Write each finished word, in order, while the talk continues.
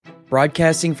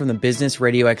Broadcasting from the Business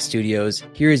Radio X studios,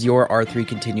 here is your R3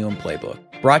 Continuum playbook.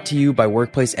 Brought to you by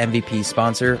Workplace MVP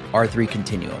sponsor R3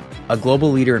 Continuum, a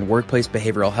global leader in workplace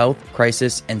behavioral health,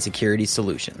 crisis, and security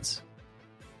solutions.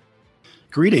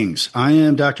 Greetings. I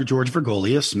am Dr. George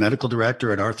Vergolius, Medical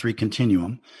Director at R3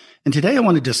 Continuum, and today I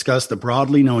want to discuss the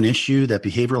broadly known issue that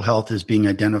behavioral health is being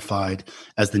identified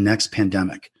as the next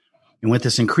pandemic. And with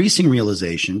this increasing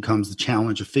realization comes the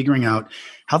challenge of figuring out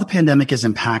how the pandemic is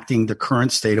impacting the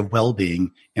current state of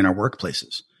well-being in our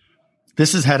workplaces.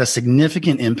 This has had a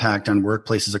significant impact on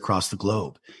workplaces across the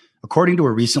globe. According to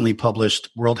a recently published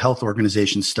World Health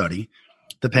Organization study,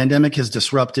 the pandemic has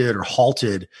disrupted or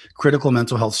halted critical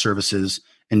mental health services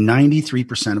in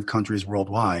 93% of countries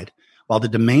worldwide, while the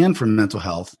demand for mental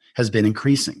health has been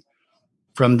increasing.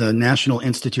 From the National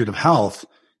Institute of Health,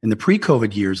 in the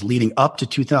pre-COVID years leading up to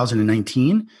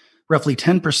 2019, roughly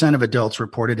 10% of adults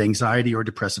reported anxiety or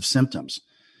depressive symptoms.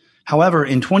 However,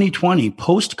 in 2020,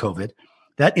 post-COVID,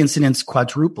 that incidence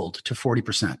quadrupled to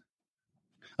 40%.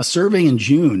 A survey in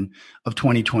June of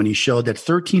 2020 showed that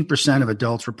 13% of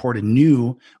adults reported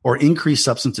new or increased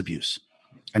substance abuse,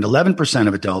 and 11%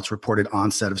 of adults reported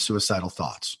onset of suicidal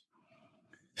thoughts.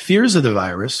 Fears of the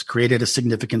virus created a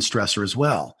significant stressor as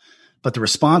well, but the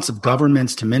response of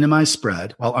governments to minimize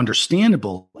spread, while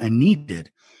understandable and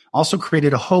needed, also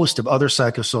created a host of other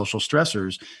psychosocial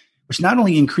stressors, which not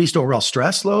only increased overall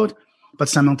stress load, but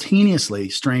simultaneously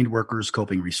strained workers'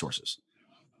 coping resources.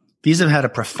 These have had a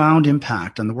profound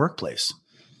impact on the workplace.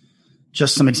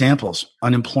 Just some examples: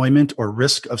 unemployment or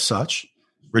risk of such,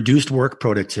 reduced work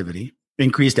productivity,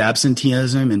 increased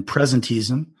absenteeism and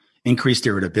presenteeism, increased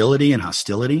irritability and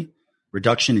hostility,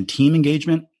 reduction in team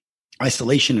engagement,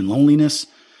 isolation and loneliness,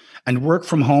 and work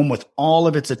from home with all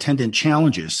of its attendant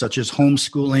challenges, such as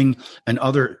homeschooling and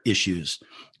other issues.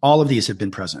 All of these have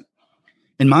been present.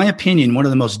 In my opinion, one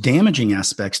of the most damaging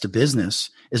aspects to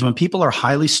business is when people are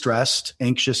highly stressed,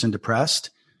 anxious, and depressed,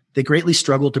 they greatly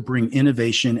struggle to bring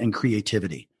innovation and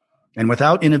creativity. And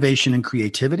without innovation and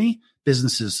creativity,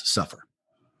 businesses suffer.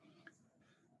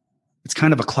 It's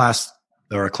kind of a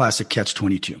classic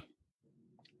catch-22.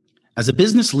 As a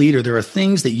business leader, there are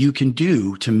things that you can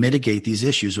do to mitigate these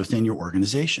issues within your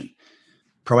organization.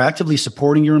 Proactively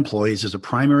supporting your employees is a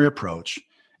primary approach,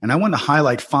 and I want to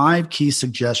highlight 5 key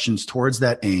suggestions towards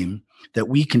that aim that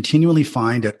we continually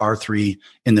find at R3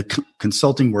 in the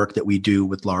consulting work that we do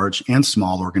with large and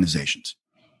small organizations.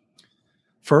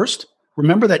 First,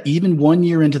 remember that even 1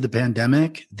 year into the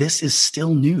pandemic, this is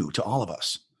still new to all of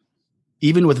us.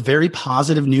 Even with very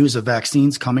positive news of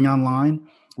vaccines coming online,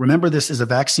 remember, this is a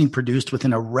vaccine produced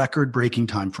within a record-breaking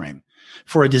time frame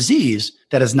for a disease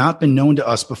that has not been known to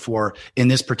us before in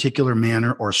this particular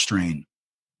manner or strain.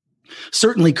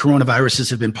 Certainly, coronaviruses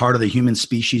have been part of the human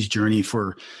species journey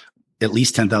for at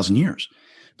least 10,000 years.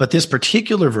 But this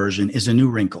particular version is a new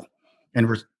wrinkle, and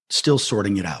we're still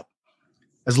sorting it out.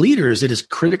 As leaders, it is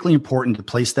critically important to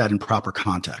place that in proper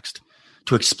context,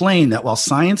 to explain that while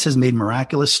science has made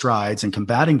miraculous strides in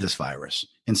combating this virus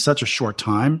in such a short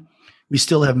time, we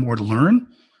still have more to learn,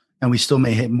 and we still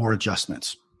may have more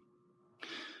adjustments.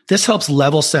 This helps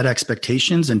level set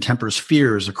expectations and tempers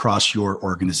fears across your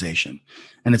organization,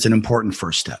 and it's an important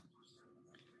first step.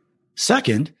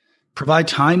 Second, provide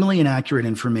timely and accurate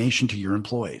information to your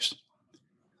employees.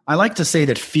 I like to say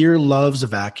that fear loves a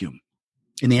vacuum.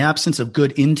 In the absence of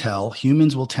good intel,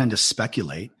 humans will tend to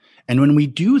speculate, and when we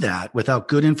do that without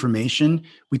good information,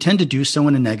 we tend to do so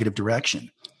in a negative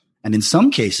direction. And in some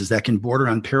cases, that can border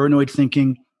on paranoid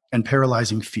thinking and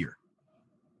paralyzing fear.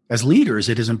 As leaders,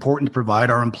 it is important to provide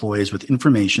our employees with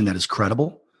information that is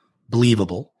credible,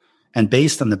 believable, and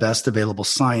based on the best available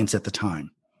science at the time.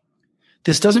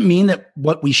 This doesn't mean that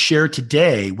what we share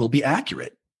today will be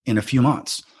accurate in a few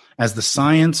months, as the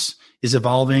science is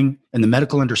evolving and the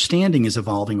medical understanding is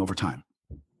evolving over time.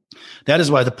 That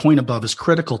is why the point above is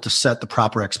critical to set the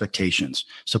proper expectations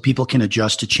so people can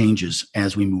adjust to changes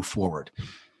as we move forward.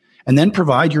 And then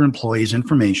provide your employees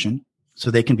information so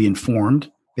they can be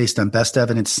informed based on best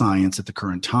evidence science at the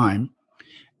current time,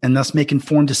 and thus make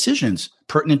informed decisions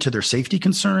pertinent to their safety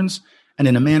concerns and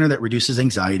in a manner that reduces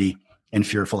anxiety and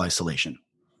fearful isolation.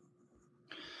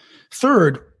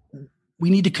 Third, we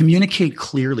need to communicate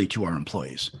clearly to our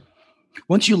employees.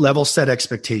 Once you level set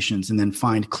expectations and then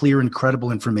find clear and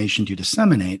credible information to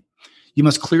disseminate, you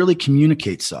must clearly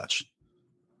communicate such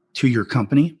to your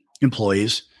company,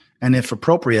 employees, and if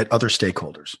appropriate, other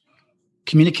stakeholders.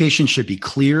 Communication should be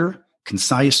clear,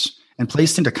 concise, and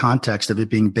placed into context of it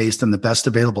being based on the best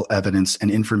available evidence and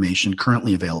information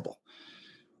currently available.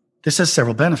 This has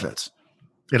several benefits.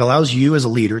 It allows you as a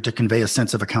leader to convey a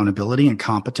sense of accountability and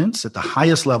competence at the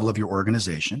highest level of your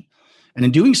organization, And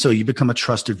in doing so, you become a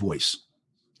trusted voice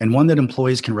and one that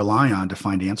employees can rely on to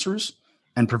find answers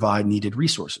and provide needed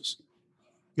resources.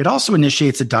 It also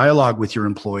initiates a dialogue with your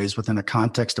employees within a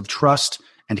context of trust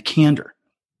and candor,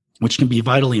 which can be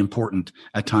vitally important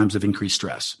at times of increased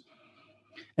stress.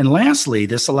 And lastly,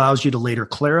 this allows you to later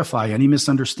clarify any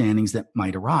misunderstandings that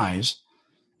might arise.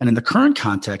 And in the current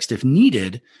context, if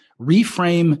needed,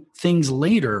 reframe things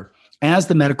later as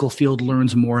the medical field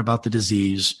learns more about the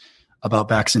disease, about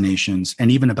vaccinations,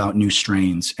 and even about new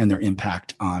strains and their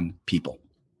impact on people.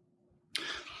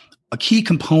 A key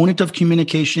component of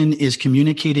communication is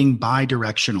communicating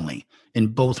bidirectionally in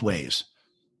both ways,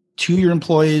 to your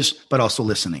employees, but also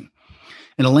listening.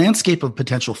 In a landscape of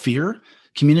potential fear,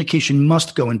 communication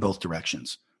must go in both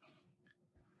directions.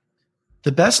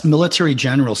 The best military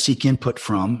generals seek input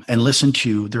from and listen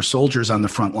to their soldiers on the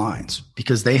front lines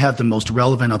because they have the most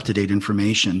relevant, up-to-date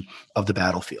information of the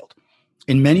battlefield.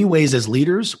 In many ways, as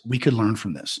leaders, we could learn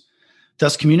from this.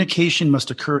 Thus, communication must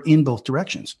occur in both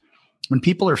directions. When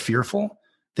people are fearful,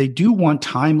 they do want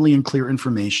timely and clear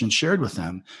information shared with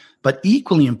them, but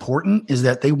equally important is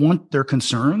that they want their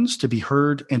concerns to be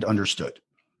heard and understood.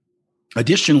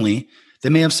 Additionally, they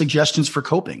may have suggestions for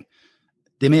coping.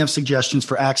 They may have suggestions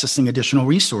for accessing additional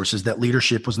resources that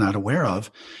leadership was not aware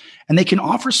of, and they can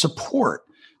offer support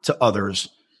to others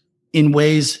in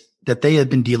ways that they have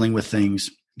been dealing with things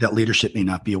that leadership may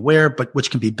not be aware, but which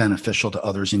can be beneficial to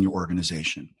others in your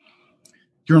organization.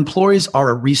 Your employees are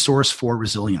a resource for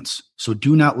resilience, so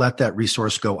do not let that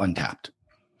resource go untapped.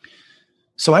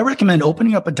 So I recommend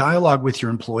opening up a dialogue with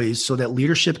your employees so that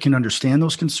leadership can understand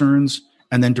those concerns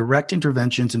and then direct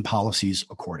interventions and policies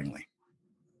accordingly.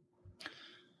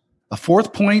 A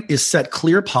fourth point is set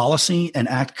clear policy and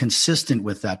act consistent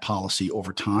with that policy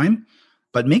over time,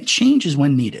 but make changes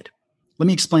when needed. Let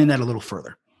me explain that a little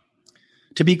further.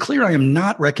 To be clear, I am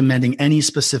not recommending any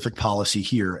specific policy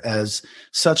here. As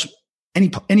such,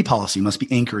 any policy must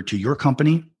be anchored to your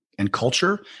company and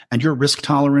culture and your risk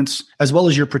tolerance, as well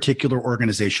as your particular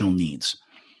organizational needs.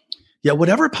 Yet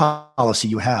whatever policy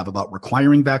you have about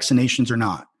requiring vaccinations or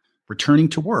not, returning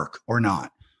to work or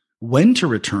not, when to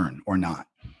return or not,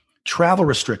 travel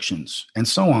restrictions, and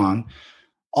so on,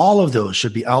 all of those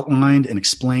should be outlined and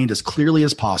explained as clearly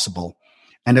as possible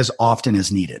and as often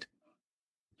as needed.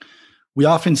 We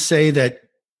often say that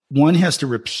one has to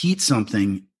repeat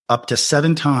something up to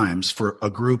 7 times for a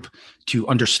group to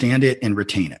understand it and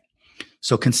retain it.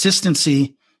 So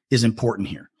consistency is important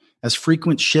here, as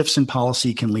frequent shifts in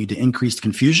policy can lead to increased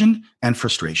confusion and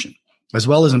frustration, as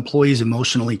well as employees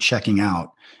emotionally checking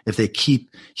out if they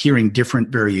keep hearing different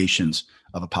variations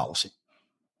of a policy.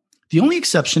 The only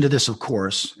exception to this, of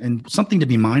course, and something to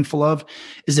be mindful of,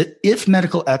 is that if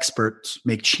medical experts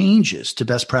make changes to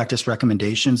best practice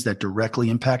recommendations that directly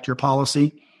impact your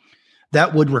policy,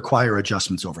 that would require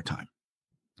adjustments over time.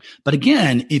 But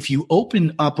again, if you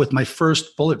open up with my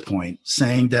first bullet point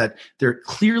saying that there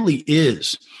clearly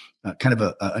is kind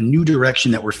of a new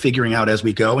direction that we're figuring out as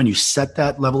we go, and you set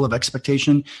that level of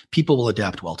expectation, people will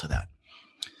adapt well to that.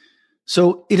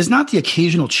 So it is not the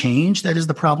occasional change that is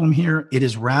the problem here. It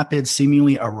is rapid,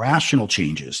 seemingly irrational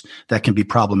changes that can be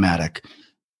problematic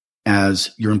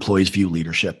as your employees view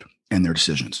leadership and their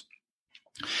decisions.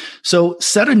 So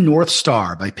set a North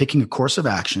Star by picking a course of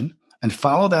action and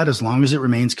follow that as long as it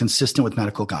remains consistent with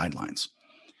medical guidelines.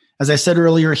 As I said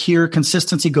earlier, here,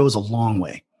 consistency goes a long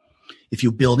way. If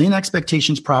you build in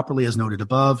expectations properly, as noted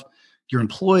above, your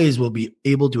employees will be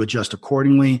able to adjust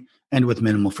accordingly and with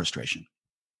minimal frustration.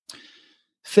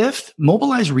 Fifth,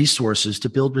 mobilize resources to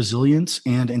build resilience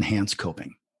and enhance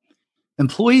coping.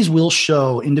 Employees will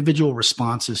show individual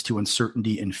responses to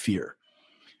uncertainty and fear,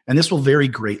 and this will vary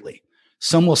greatly.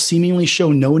 Some will seemingly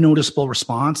show no noticeable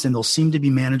response, and they'll seem to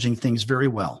be managing things very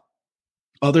well.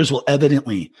 Others will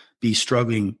evidently be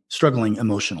struggling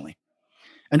emotionally.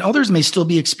 And others may still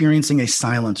be experiencing a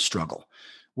silent struggle,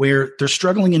 where they're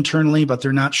struggling internally, but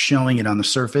they're not showing it on the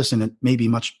surface, and it may be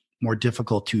much more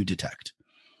difficult to detect.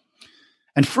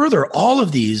 And further, all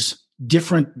of these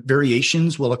different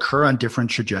variations will occur on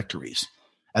different trajectories,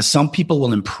 as some people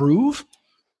will improve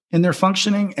in their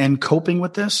functioning and coping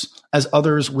with this, as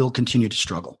others will continue to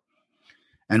struggle.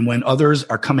 And when others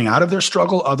are coming out of their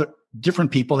struggle, other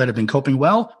different people that have been coping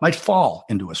well might fall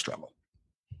into a struggle.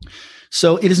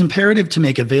 So it is imperative to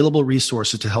make available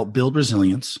resources to help build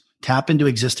resilience, tap into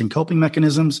existing coping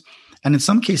mechanisms, and in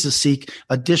some cases seek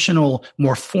additional,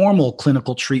 more formal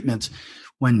clinical treatment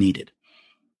when needed.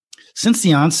 Since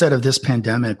the onset of this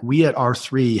pandemic, we at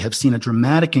R3 have seen a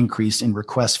dramatic increase in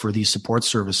requests for these support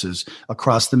services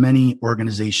across the many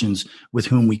organizations with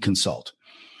whom we consult.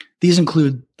 These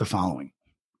include the following: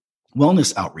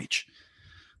 wellness outreach.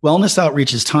 Wellness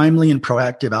outreach is timely and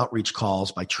proactive outreach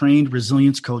calls by trained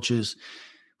resilience coaches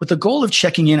with the goal of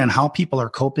checking in on how people are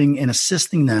coping and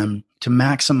assisting them to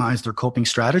maximize their coping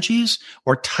strategies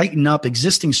or tighten up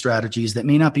existing strategies that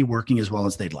may not be working as well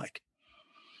as they'd like.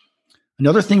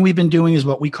 Another thing we've been doing is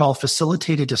what we call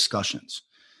facilitated discussions.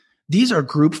 These are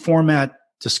group format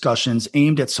discussions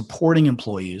aimed at supporting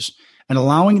employees and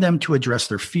allowing them to address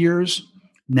their fears,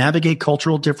 navigate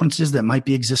cultural differences that might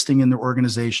be existing in their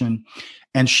organization,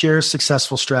 and share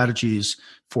successful strategies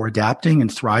for adapting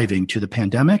and thriving to the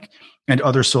pandemic and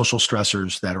other social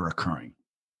stressors that are occurring.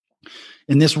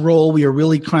 In this role, we are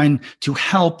really trying to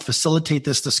help facilitate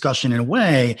this discussion in a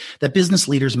way that business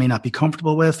leaders may not be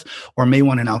comfortable with or may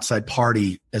want an outside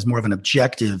party as more of an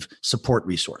objective support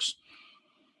resource.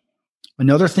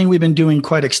 Another thing we've been doing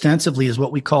quite extensively is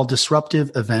what we call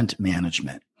disruptive event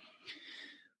management.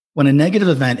 When a negative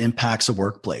event impacts a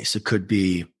workplace, it could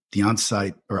be the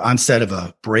onset of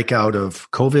a breakout of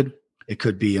COVID. It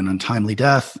could be an untimely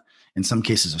death, in some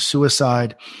cases a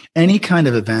suicide, any kind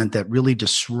of event that really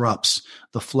disrupts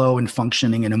the flow and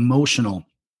functioning and emotional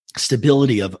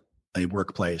stability of a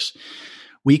workplace.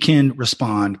 We can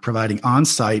respond providing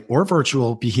on-site or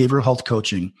virtual behavioral health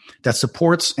coaching that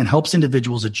supports and helps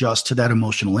individuals adjust to that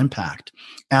emotional impact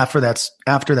after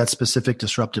that specific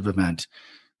disruptive event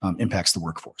impacts the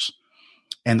workforce.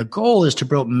 And the goal is to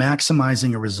promote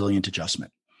maximizing a resilient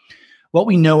adjustment. What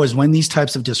we know is when these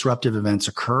types of disruptive events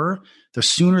occur, the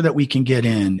sooner that we can get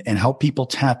in and help people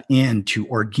tap into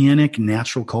organic,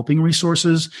 natural coping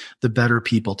resources, the better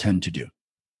people tend to do.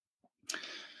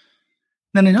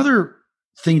 Then another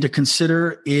thing to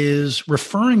consider is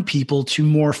referring people to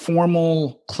more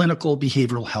formal clinical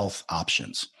behavioral health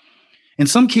options. In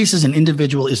some cases, an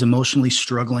individual is emotionally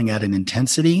struggling at an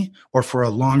intensity or for a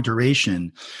long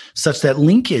duration, such that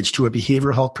linkage to a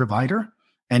behavioral health provider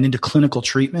and into clinical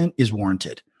treatment is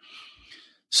warranted.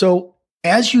 So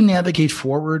as you navigate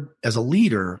forward as a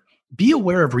leader, be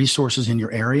aware of resources in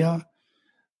your area.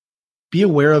 Be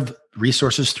aware of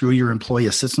resources through your employee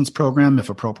assistance program, if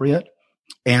appropriate,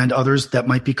 and others that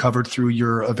might be covered through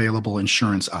your available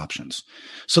insurance options.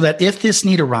 So that if this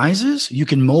need arises, you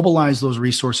can mobilize those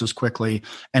resources quickly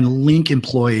and link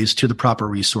employees to the proper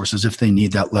resources if they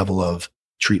need that level of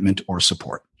treatment or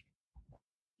support.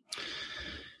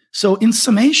 So in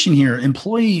summation here,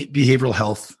 employee behavioral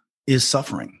health is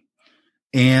suffering.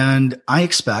 And I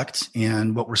expect,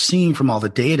 and what we're seeing from all the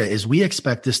data is we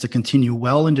expect this to continue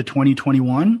well into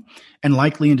 2021 and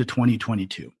likely into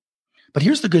 2022. But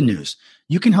here's the good news.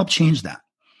 You can help change that.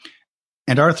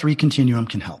 And R3 Continuum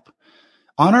can help.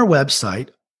 On our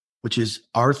website, which is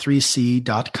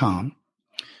r3c.com,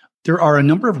 there are a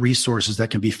number of resources that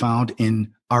can be found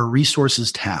in our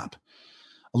resources tab.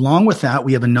 Along with that,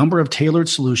 we have a number of tailored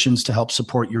solutions to help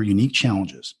support your unique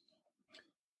challenges.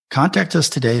 Contact us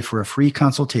today for a free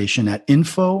consultation at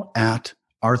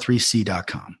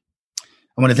info@r3c.com.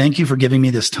 I want to thank you for giving me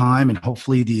this time, and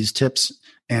hopefully these tips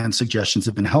and suggestions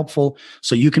have been helpful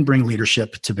so you can bring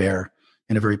leadership to bear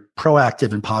in a very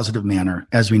proactive and positive manner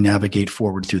as we navigate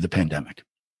forward through the pandemic.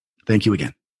 Thank you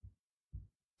again.